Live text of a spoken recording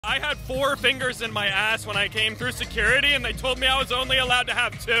I had 4 fingers in my ass when I came through security, and they told me I was only allowed to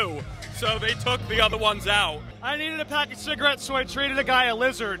have 2. So they took the other ones out. I needed a pack of cigarettes, so I traded a guy a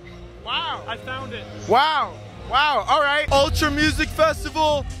lizard. Wow. I found it. Wow. Wow, all right. Ultra Music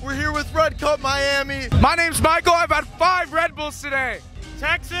Festival. We're here with RedCup Miami. My name's Michael. I've had 5 Red Bulls today.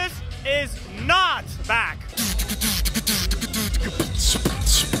 Texas is not back.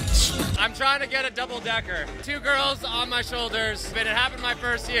 I'm trying to get a double-decker. 2 girls on my shoulders. But it happened my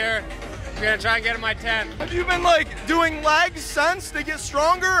first year. I'm gonna try and get in my 10th. Have you been like doing legs since to get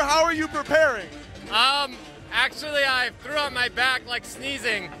stronger? How are you preparing? Actually I threw on my back like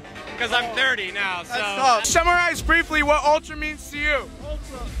sneezing because I'm 30 now, so. That's tough. Summarize briefly what Ultra means to you.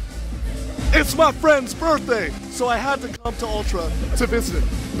 Ultra. It's my friend's birthday, so I had to come to Ultra to visit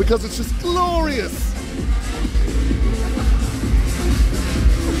because it's just glorious.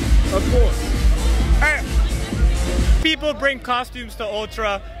 Of course. Hey. People bring costumes to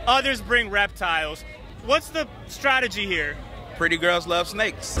Ultra, others bring reptiles. What's the strategy here? Pretty girls love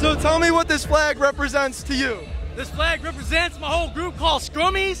snakes. So tell me what this flag represents to you. This flag represents my whole group called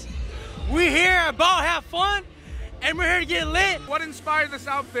Scrummies. We're here about have fun, and we're here to get lit. What inspired this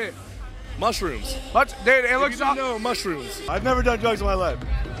outfit? Mushrooms. Dude, it looks like mushrooms. I've never done drugs in my life.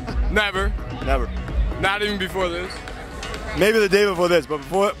 Never. Never. Not even before this. Maybe the day before this,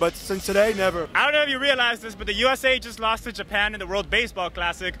 but since today, never. I don't know if you realize this, but the USA just lost to Japan in the World Baseball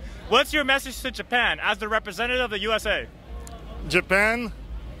Classic. What's your message to Japan as the representative of the USA? Japan,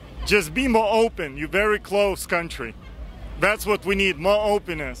 just be more open. You're very close country. That's what we need, more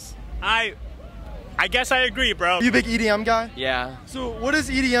openness. I guess I agree, bro. Are you a big EDM guy? Yeah. So what does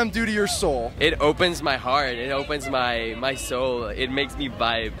EDM do to your soul? It opens my heart. It opens my soul. It makes me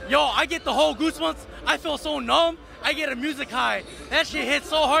vibe. Yo, I get the whole goosebumps. I feel so numb. I get a music high. That shit hits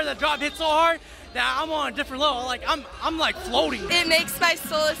so hard. That drop hits so hard that I'm on a different level. Like I'm like floating. It makes my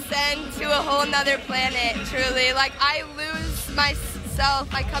soul ascend to a whole nother planet. Truly, like I lose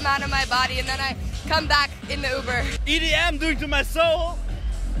myself. I come out of my body and then I come back in the Uber. EDM doing to my soul?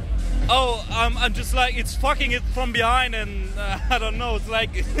 Oh, I'm just like, it's fucking it from behind, and I don't know, it's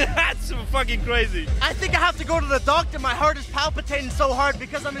like, that's fucking crazy. I think I have to go to the doctor. My heart is palpitating so hard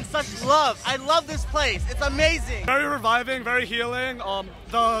because I'm in such love. I love this place. It's amazing. Very reviving, very healing.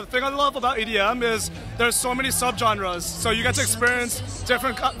 The thing I love about EDM is there's so many subgenres, so you get to experience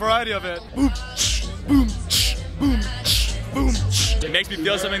different variety of it. Boom, boom, boom, boom. It makes me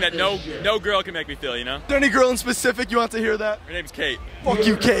feel something that no girl can make me feel, you know? Is there any girl in specific you want to hear that? Her name's Kate. Fuck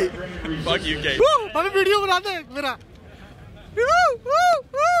you, Kate. Fuck you, Kate.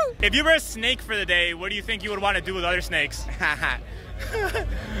 If you were a snake for the day, what do you think you would want to do with other snakes? I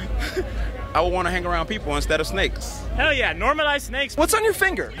would want to hang around people instead of snakes. Hell yeah, normalize snakes. What's on your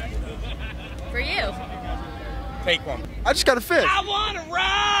finger? For you. Take one. I just got a fit. I want to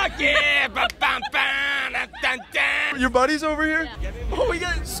rock, yeah. Your buddies over here? Yeah. Oh, we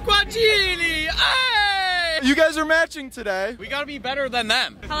got Squadchini, hey! You guys are matching today. We gotta be better than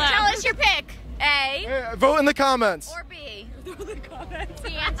them. Hello. Tell us your pick. A Hey, vote in the comments. or B.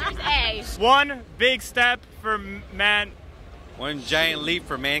 The answer's A. One big step for man. One giant leap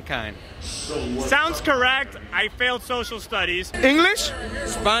for mankind. Sounds correct. I failed social studies. English?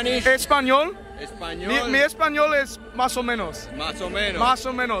 Spanish. Español? Español. Mi español es más o menos. Más o menos. Más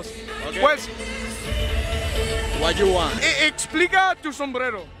o menos. Okay. Pues, What you want? explica tu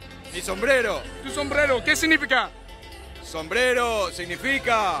sombrero. Mi sombrero. Tu sombrero, ¿qué significa? Sombrero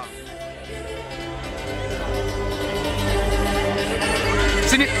significa.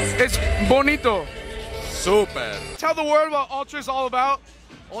 Es bonito. Super. Tell the world what Ultra is all about.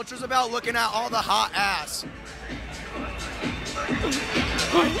 Ultra's about looking at all the hot ass.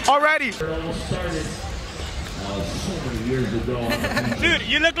 Already. Dude,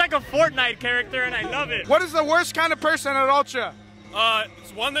 you look like a Fortnite character and I love it. What is the worst kind of person at Ultra?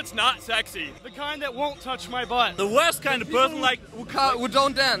 It's one that's not sexy. The kind that won't touch my butt. The worst kind of person, like, Who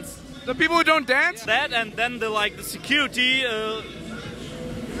don't dance? The people who don't dance? that, and then the security,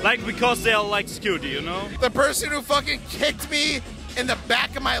 like, because they're like security, you know? The person who fucking kicked me in the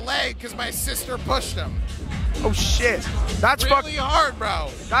back of my leg because my sister pushed him. Oh shit. That's Really hard, bro.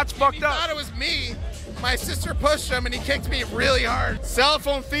 That's fucked He thought up. it was me. My sister pushed him and he kicked me really hard. Cell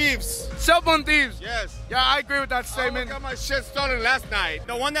phone thieves. Cell phone thieves. Yes. Yeah, I agree with that statement. I got my shit stolen last night.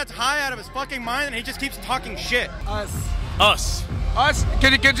 The one that's high out of his fucking mind and he just keeps talking shit. Us. Us. Us?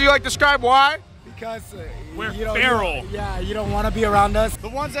 Could you like describe why? Because We're you don't, feral. you don't want to be around us. The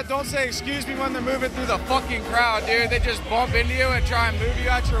ones that don't say excuse me when they're moving through the fucking crowd, dude. They just bump into you and try and move you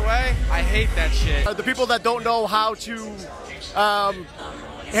out your way. I hate that shit. The people that don't know how to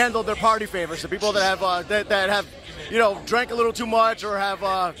handle their party favors. The people that have you know, drank a little too much or have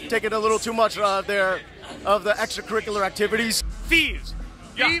taken a little too much of the extracurricular activities. Thieves.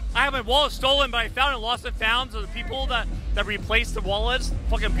 Yeah, I have my wallet stolen, but I found and lost and found. So the people that replaced the wallets,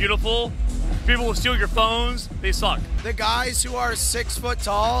 fucking beautiful. People will steal your phones. They suck. The guys who are 6 foot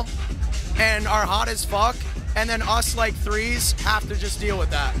tall and are hot as fuck, and then us like threes have to just deal with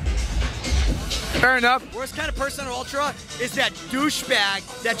that. Fair enough. Worst kind of person at Ultra is that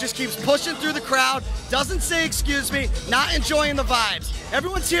douchebag that just keeps pushing through the crowd, doesn't say excuse me, not enjoying the vibes.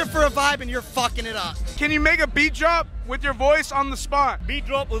 Everyone's here for a vibe and you're fucking it up. Can you make a beat drop with your voice on the spot? Beat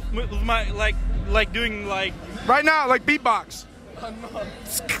drop with my like doing like right now, like beatbox.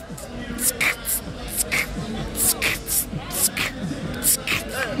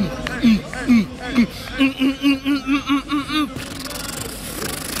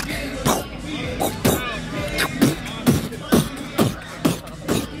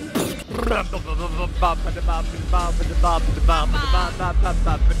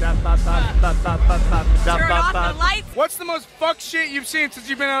 What's the most fuck shit you've seen since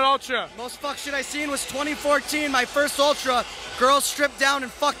you've been at Ultra? Most fuck shit I seen was 2014, my first Ultra. Girls stripped down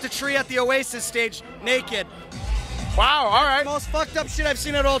and fucked a tree at the Oasis stage naked. Wow, all right. Most fucked up shit I've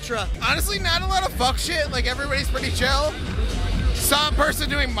seen at Ultra. Honestly, not a lot of fuck shit. Like, everybody's pretty chill. Saw a person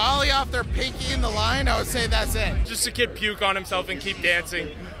doing Molly off their pinky in the line. I would say that's it. Just a kid puke on himself and keep dancing.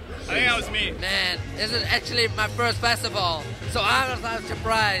 I think that was me. Man, this is actually my first festival, so I was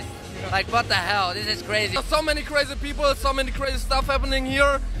surprised. Like, what the hell? This is crazy. So many crazy people, so many crazy stuff happening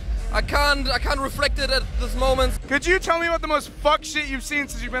here. I can't reflect it at this moment. Could you tell me what the most fuck shit you've seen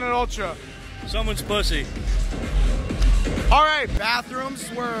since you've been at Ultra? someone's pussy. All right,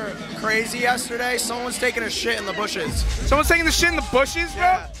 bathrooms were crazy yesterday. Someone's taking a shit in the bushes. Someone's taking the shit in the bushes, bro?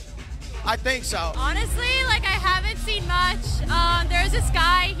 Yeah, I think so. Honestly, like, I haven't seen much. There was this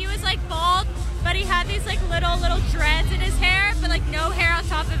guy, he was like bald, but he had these like little dreads in his hair, but like no hair on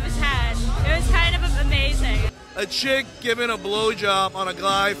top of his head. It was kind of amazing. A chick giving a blowjob on a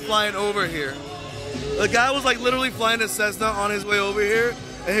guy flying over here. The guy was like literally flying a Cessna on his way over here,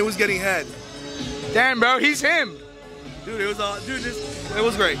 and he was getting head. Damn, bro, he's him. Dude, it was it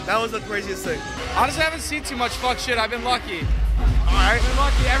was great. That was the craziest thing. Honestly, I haven't seen too much fuck shit. I've been lucky. All right, been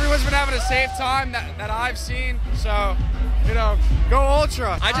lucky. Everyone's been having a safe time that I've seen. So, you know, go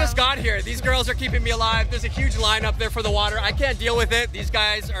Ultra. I just got here. These girls are keeping me alive. There's a huge line up there for the water. I can't deal with it. These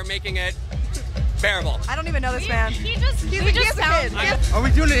guys are making it bearable. I don't even know this man. He's a kid. Are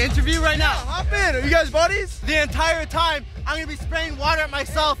we doing an interview right now? Hop in. Are you guys buddies? The entire time, I'm gonna be spraying water at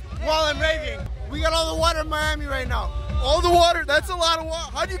myself while I'm raving. We got all the water in Miami right now. All the water? That's a lot of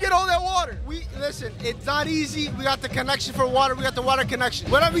water. How'd you get all that water? Listen, it's not easy. We got the connection for water. We got the water connection.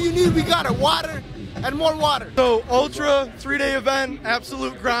 Whatever you need, we got it. Water and more water. So, Ultra, 3-day event,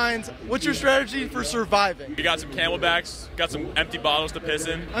 absolute grinds. What's your strategy for surviving? We got some camelbacks, got some empty bottles to piss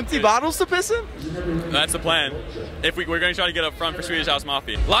in. Empty bottles to piss in? That's the plan. If we're going to try to get up front for Swedish House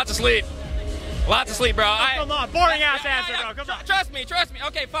Mafia. Lots of sleep. Lots of sleep, bro. Come on, boring ass answer, bro. Come on. Trust me.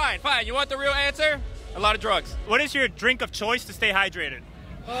 Okay, fine. You want the real answer? A lot of drugs. What is your drink of choice to stay hydrated?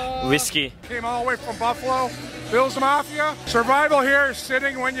 Whiskey. Came all the way from Buffalo. Bill's Mafia. Survival here is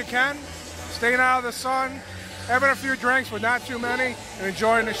sitting when you can, staying out of the sun, having a few drinks but not too many, and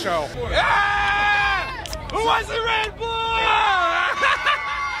enjoying the show. Yeah! Who wants the Red Bull?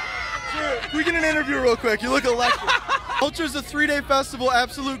 Sure, we get an interview real quick. You look electric. Ultra's a 3-day festival,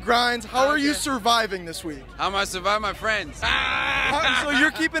 absolute grinds. How are you surviving this week? How am I surviving my friends? So you're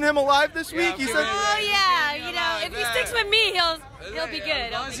keeping him alive this week? He said. Oh yeah, you know, if he sticks with me, he'll be good.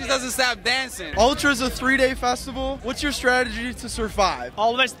 As long as he doesn't stop dancing. Ultra's a 3-day festival. What's your strategy to survive?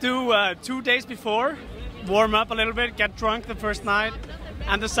 Always do 2 days before, warm up a little bit, get drunk the first night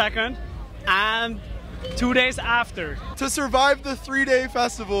and the second, and 2 days after. To survive the 3-day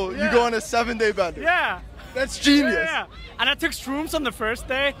festival, you go on a 7-day bender. Yeah. That's genius. Yeah. And I took shrooms on the first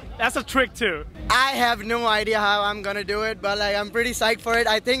day. That's a trick too. I have no idea how I'm gonna do it, but like I'm pretty psyched for it.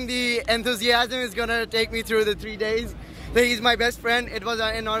 I think the enthusiasm is gonna take me through the 3 days. He's my best friend. It was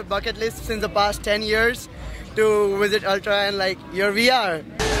in our bucket list since the past 10 years to visit Ultra, and like here we are.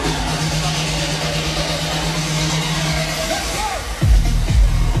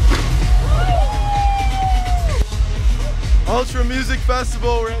 Ultra Music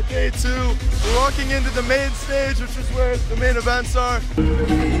Festival, we're at day 2. We're walking into the main stage, which is where the main events are.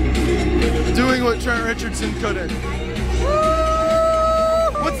 Doing what Trent Richardson couldn't.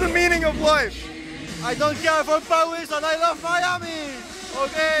 What's the meaning of life? I don't care for Paris and I love Miami.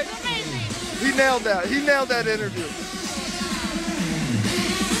 Okay? He nailed that. He nailed that interview.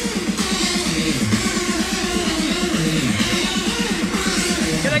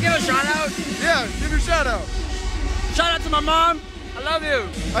 Can I give a shout out? Yeah, give your shout out. Shout out to my mom. I love you.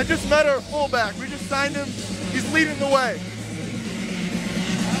 I just met our fullback. We just signed him. He's leading the way.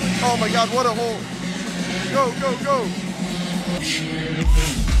 Oh my God, what a hole. Go, go, go.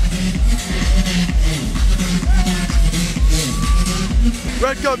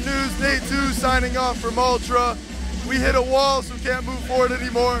 RedCup News, day 2, signing off from Ultra. We hit a wall, so we can't move forward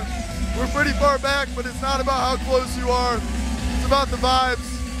anymore. We're pretty far back, but it's not about how close you are. It's about the vibes.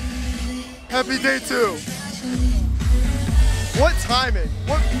 Happy day 2. What timing?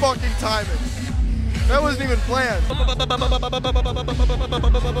 What fucking timing? That wasn't even planned.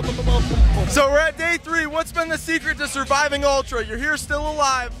 So we're at day 3. What's been the secret to surviving Ultra? You're here still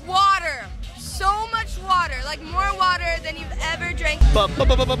alive. Water. So much water. Like more water than you've ever drank.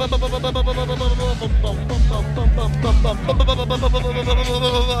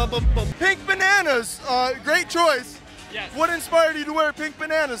 Pink bananas. Great choice. Yes. What inspired you to wear pink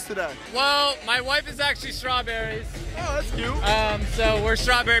bananas today? Well, my wife is actually strawberries. Oh, that's cute. So we're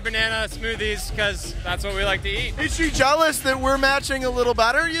strawberry banana smoothies because that's what we like to eat. Is she jealous that we're matching a little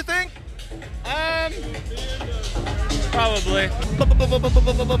better, you think? Probably.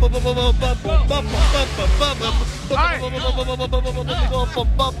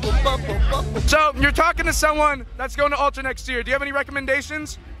 So you're talking to someone that's going to Ultra next year. Do you have any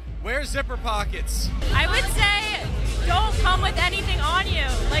recommendations? Wear zipper pockets. I would say don't come with anything on you.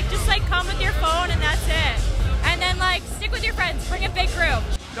 Like just like come with your phone and that's it. And then like stick with your friends. Bring a big group.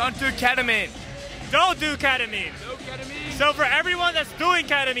 Don't do ketamine. Don't do ketamine. No ketamine. So for everyone that's doing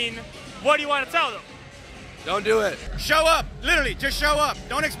ketamine, what do you want to tell them? Don't do it. Show up. Literally, just show up.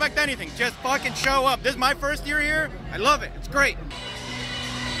 Don't expect anything. Just fucking show up. This is my first year here. I love it. It's great.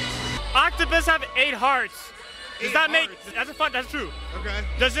 Octopus have 8 hearts. Does that make... That's true. Okay.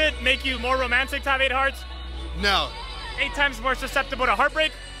 Does it make you more romantic to have 8 hearts? No. 8 times more susceptible to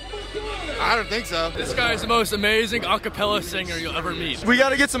heartbreak? I don't think so. This guy is the most amazing a cappella singer you'll ever meet. We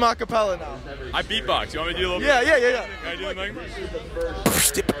gotta get some a cappella now. I beatbox. You want me to do a little Yeah. Can I do the thing?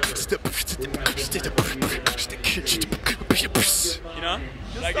 You know?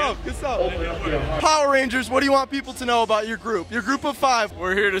 Good stuff. Power Rangers, what do you want people to know about your group? Your group of 5.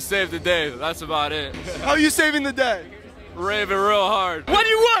 We're here to save the day. That's about it. How are you saving the day? Raving real hard. What do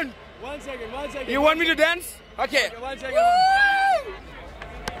you want? 1 second. You want me to dance? Okay. 1 second. No.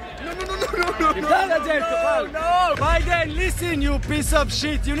 Biden, listen, you piece of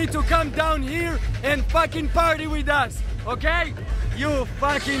shit. You need to come down here and fucking party with us, okay? You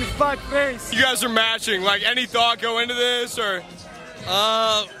fucking fuckface. You guys are matching. Like, any thought go into this, or?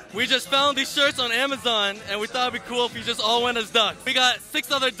 We just found these shirts on Amazon, and we thought it'd be cool if you just all went as ducks. We got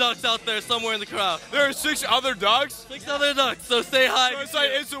 6 other ducks out there somewhere in the crowd. There are 6 other ducks? 6 other ducks, so say hi. So it's like,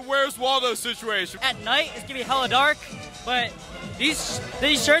 it's a Where's Waldo situation. At night, it's gonna be hella dark, but these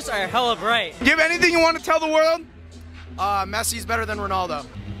shirts are hella bright. Do you have anything you want to tell the world? Messi's better than Ronaldo.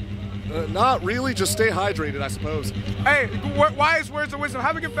 Not really, just stay hydrated, I suppose. Hey, wise words of wisdom.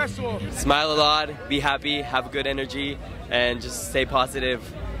 Have a good festival. Smile a lot, be happy, have good energy, and just stay positive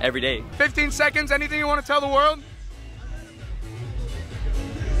every day. 15 seconds, anything you want to tell the world?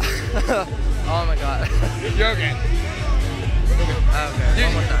 Oh my God. You're okay. Okay,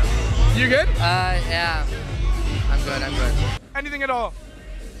 one more time. You good? Yeah. I'm good. Anything at all?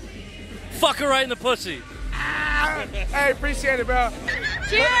 Fuck her right in the pussy. Hey, appreciate it, bro.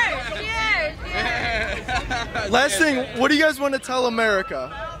 Cheers! Last thing, what do you guys want to tell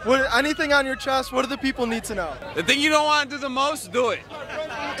America? Anything on your chest? What do the people need to know? The thing you don't want to do the most, do it.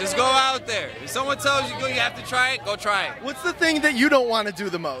 Just go out there. If someone tells you you have to try it, go try it. What's the thing that you don't want to do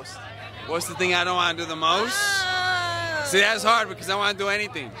the most? What's the thing I don't want to do the most? See, that's hard because I want to do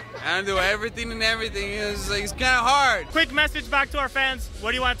anything. I want to do everything and everything. It's kind of hard. Quick message back to our fans.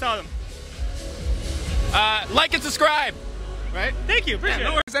 What do you want to tell them? Like and subscribe. Right? Thank you. Appreciate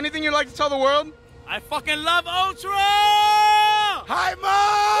it. Is anything you'd like to tell the world? I fucking love Ultra! Hi,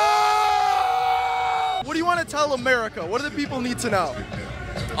 Mo! What do you want to tell America? What do the people need to know?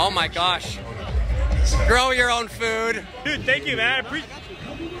 Oh my gosh. Grow your own food. Dude, thank you, man. I appreciate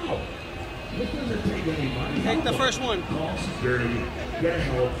Take the first one.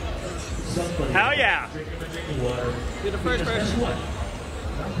 Hell yeah. You're the first person.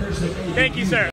 Thank you, sir.